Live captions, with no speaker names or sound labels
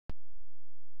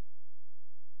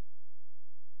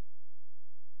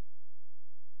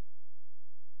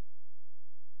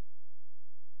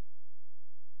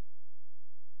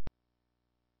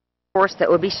horse that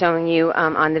we'll be showing you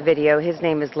on the video, his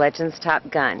name is Legends Top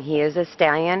Gun. He is a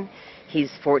stallion. He's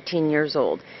 14 years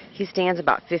old. He stands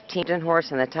about 15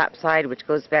 horse on the top side, which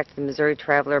goes back to the Missouri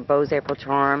Traveler, Beau's April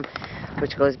Charm,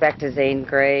 which goes back to Zane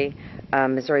Grey,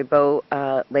 Missouri Beau,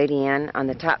 Lady Ann on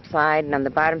the top side. And on the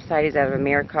bottom side, he's out of a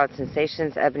mare called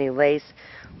Sensations, Ebony Lace,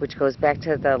 which goes back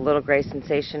to the Little Gray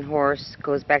Sensation horse,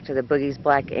 goes back to the Boogie's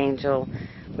Black Angel,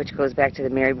 which goes back to the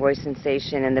Mary Boy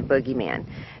Sensation and the Boogeyman.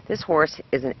 This horse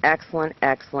is an excellent,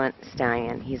 excellent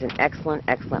stallion. He's an excellent,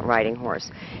 excellent riding horse.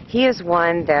 He is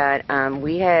one that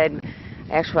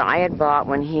I had bought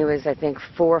when he was, I think,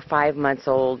 4 or 5 months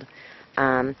old.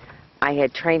 I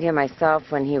had trained him myself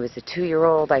when he was a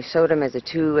 2-year-old. I showed him as a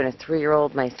 2 and a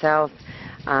 3-year-old myself.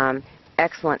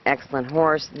 Excellent, excellent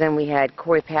horse. Then we had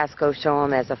Corey Pascoe show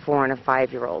him as a 4 and a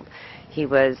 5-year-old. He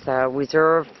was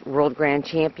reserve world grand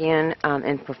champion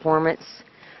in performance.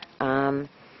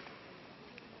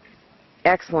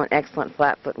 Excellent, excellent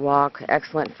flat foot walk,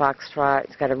 excellent foxtrot.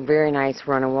 He's got a very nice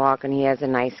run and walk, and he has a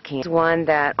nice canter. He's one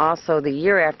that also the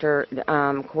year after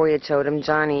Corey had showed him,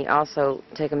 Johnny also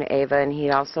took him to Ava, and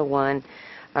he also won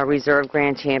a reserve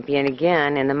grand champion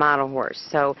again in the model horse.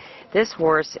 So this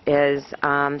horse is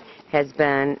has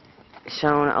been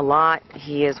shown a lot.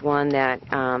 He is one that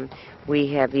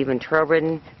we have even trail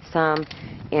ridden some,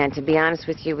 and to be honest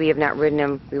with you, we have not ridden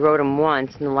him. We rode him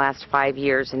once in the last 5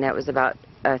 years, and that was about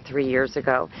 3 years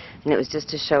ago, and it was just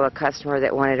to show a customer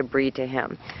that wanted to breed to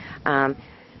him.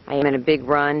 I am in a big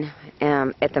run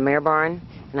at the mare barn,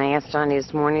 and I asked Johnny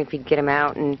this morning if he'd get him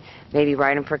out and maybe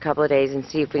ride him for a couple of days and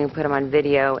see if we can put him on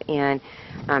video, and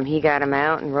he got him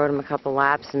out and rode him a couple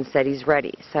laps and said he's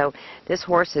ready. So this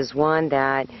horse is one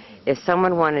that if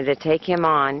someone wanted to take him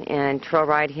on and trail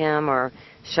ride him or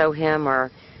show him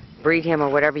or breed him or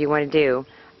whatever you want to do,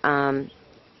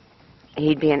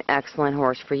 he'd be an excellent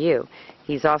horse for you.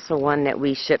 He's also one that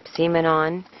we ship semen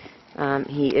on.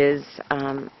 We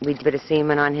did a bit of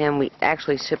semen on him. We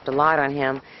actually shipped a lot on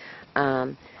him,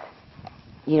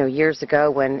 you know, years ago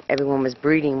when everyone was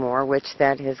breeding more, which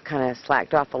that has kind of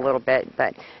slacked off a little bit.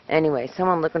 But anyway,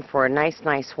 someone looking for a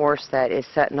nice horse that is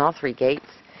set in all 3 gates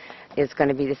is going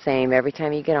to be the same every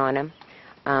time you get on him.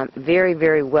 Very,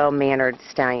 very well-mannered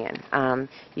stallion.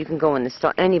 You can go in the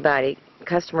stall. Anybody,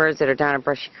 customers that are down at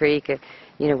Brushy Creek,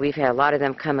 you know, we've had a lot of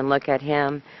them come and look at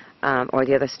him or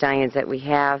the other stallions that we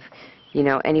have. You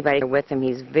know, anybody with him,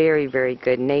 he's very, very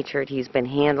good-natured. He's been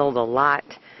handled a lot.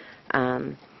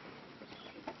 You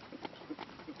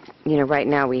know, right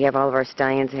now we have all of our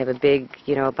stallions have a big,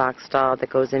 you know, box stall that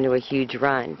goes into a huge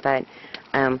run. But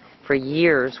for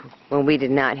years, when we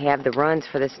did not have the runs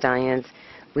for the stallions,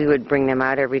 we would bring them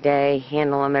out every day,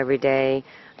 handle them every day.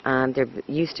 They're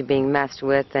used to being messed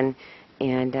with and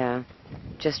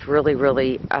just really,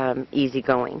 really easy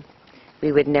going.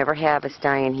 We would never have a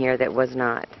stallion here that was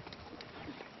not.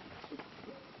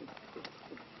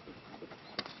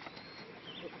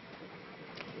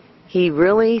 He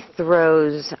really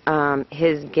throws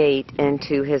his gait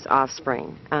into his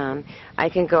offspring. I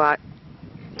can go out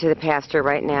to the pasture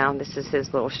right now. This is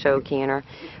his little show canter.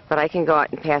 But I can go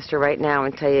out and pasture right now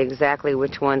and tell you exactly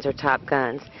which ones are Top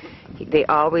Guns. They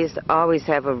always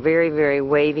have a very, very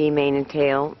wavy mane and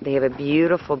tail. They have a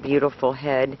beautiful, beautiful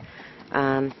head.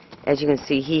 As you can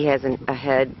see, he has a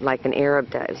head like an Arab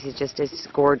does. It's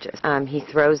gorgeous. He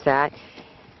throws that.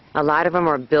 A lot of them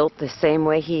are built the same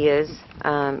way he is.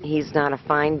 He's not a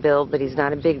fine build, but he's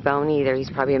not a big bone either. He's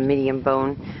probably a medium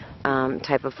bone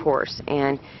type of horse.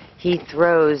 And he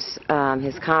throws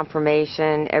his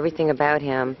conformation, everything about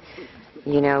him.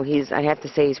 You know, I have to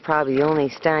say he's probably the only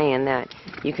stallion that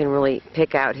you can really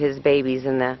pick out his babies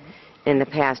in the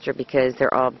pasture because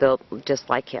they're all built just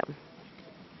like him.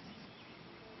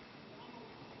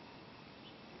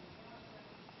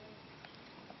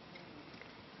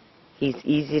 He's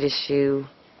easy to shoe.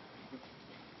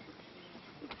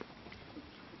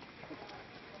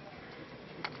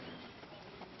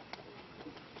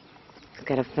 He's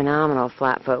got a phenomenal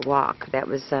flat foot walk. That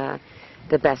was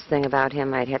the best thing about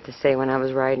him, I'd have to say, when I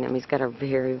was riding him. He's got a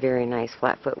very, very nice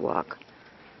flat foot walk.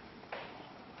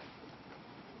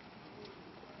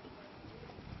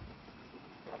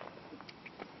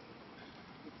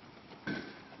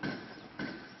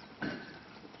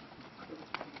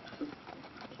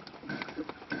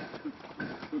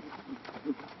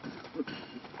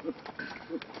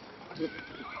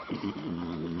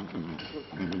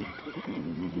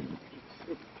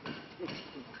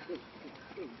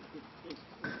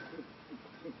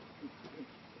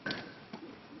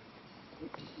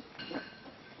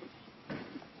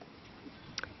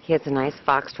 He has a nice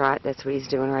foxtrot. That's what he's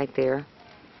doing right there.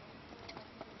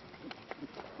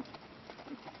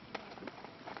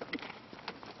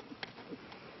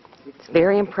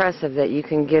 very impressive that you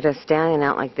can get a stallion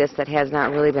out like this that has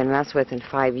not really been messed with in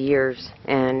 5 years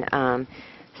and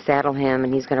saddle him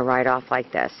and he's going to ride off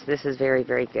like this. This is very,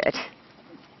 very good.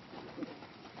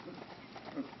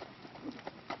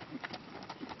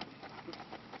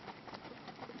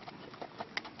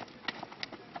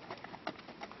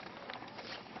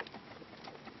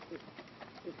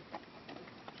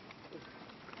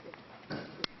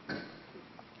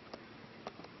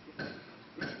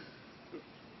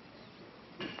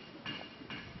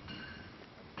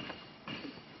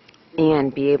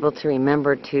 And be able to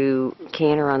remember to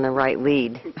canter on the right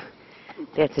lead.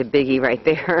 That's a biggie right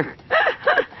there.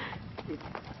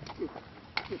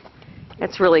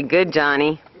 That's really good,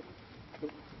 Johnny.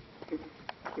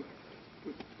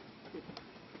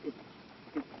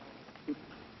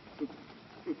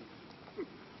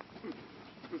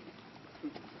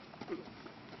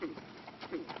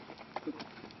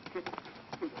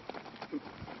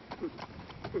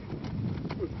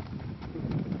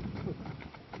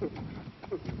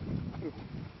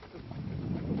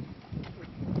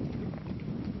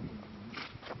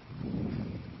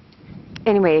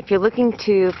 Anyway, if you're looking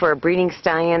for a breeding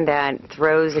stallion that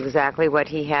throws exactly what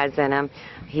he has in him,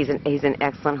 he's an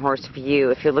excellent horse for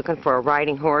you. If you're looking for a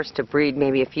riding horse to breed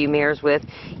maybe a few mares with,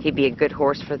 he'd be a good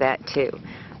horse for that too.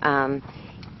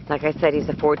 Like I said, he's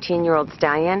a 14-year-old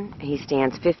stallion. He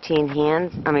stands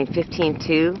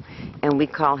 15'2", and we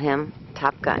call him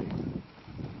Top Gun.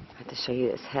 I have to show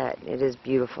you this head. It is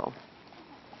beautiful.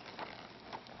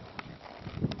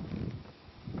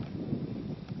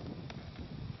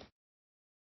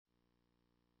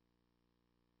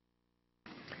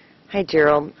 Hi,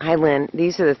 Gerald. Hi, Lynn.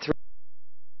 These are the three